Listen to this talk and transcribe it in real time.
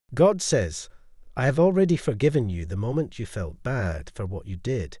God says, I have already forgiven you the moment you felt bad for what you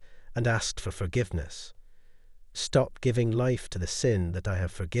did and asked for forgiveness. Stop giving life to the sin that I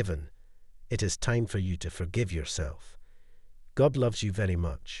have forgiven. It is time for you to forgive yourself. God loves you very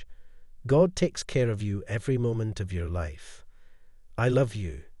much. God takes care of you every moment of your life. I love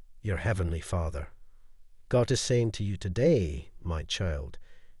you, your Heavenly Father. God is saying to you today, my child,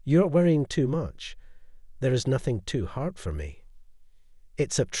 you're worrying too much. There is nothing too hard for me.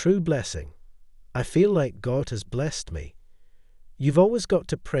 It's a true blessing. I feel like God has blessed me. You've always got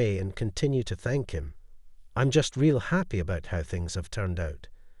to pray and continue to thank Him. I'm just real happy about how things have turned out.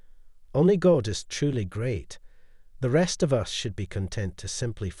 Only God is truly great. The rest of us should be content to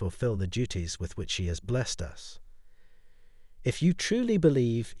simply fulfill the duties with which He has blessed us. If you truly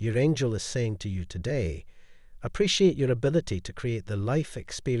believe your angel is saying to you today, appreciate your ability to create the life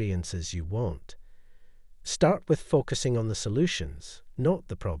experiences you want. Start with focusing on the solutions, not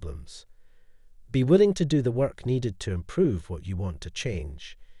the problems. Be willing to do the work needed to improve what you want to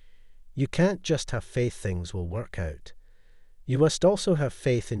change. You can't just have faith things will work out. You must also have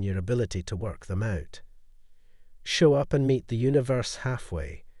faith in your ability to work them out. Show up and meet the universe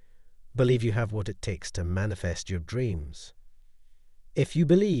halfway. Believe you have what it takes to manifest your dreams. If you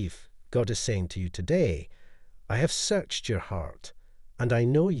believe, God is saying to you today, I have searched your heart, and I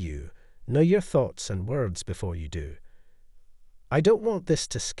know you, know your thoughts and words before you do. I don't want this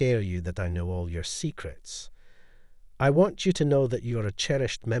to scare you that I know all your secrets. I want you to know that you are a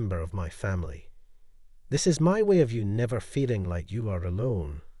cherished member of my family. This is my way of you never feeling like you are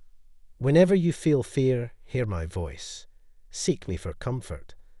alone. Whenever you feel fear, hear my voice. Seek me for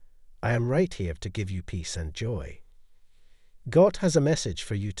comfort. I am right here to give you peace and joy. God has a message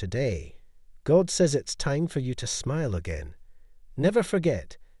for you today. God says it's time for you to smile again. Never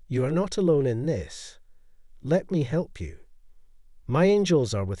forget, you are not alone in this. Let me help you. My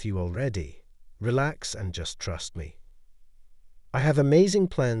angels are with you already. Relax and just trust me. I have amazing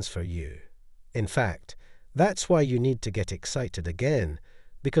plans for you. In fact, that's why you need to get excited again,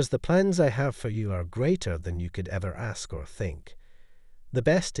 because the plans I have for you are greater than you could ever ask or think. The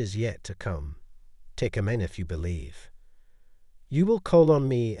best is yet to come. Take 'em in if you believe. You will call on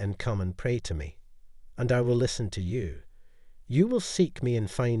me and come and pray to me, and I will listen to you. You will seek me and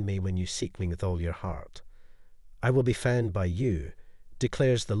find me when you seek me with all your heart. I will be found by you,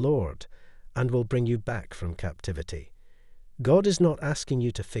 declares the Lord, and will bring you back from captivity. God is not asking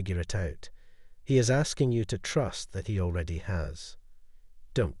you to figure it out. He is asking you to trust that He already has.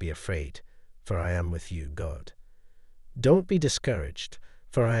 Don't be afraid, for I am with you, God. Don't be discouraged,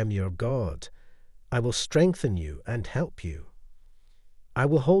 for I am your God. I will strengthen you and help you. I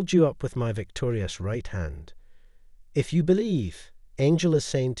will hold you up with my victorious right hand. If you believe, Angel is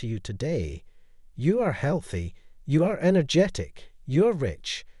saying to you today, you are healthy, you are energetic, you are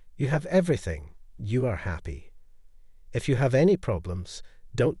rich, you have everything, you are happy. If you have any problems,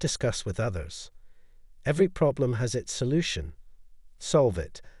 don't discuss with others. Every problem has its solution. Solve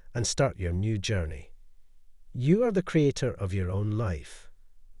it and start your new journey. You are the creator of your own life.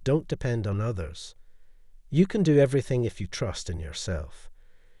 Don't depend on others. You can do everything if you trust in yourself.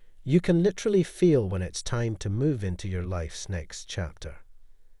 You can literally feel when it's time to move into your life's next chapter.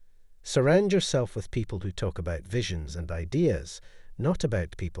 Surround yourself with people who talk about visions and ideas, not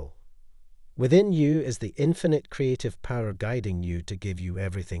about people. Within you is the infinite creative power guiding you to give you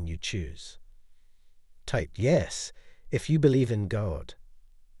everything you choose. Type yes if you believe in God.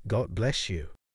 God bless you.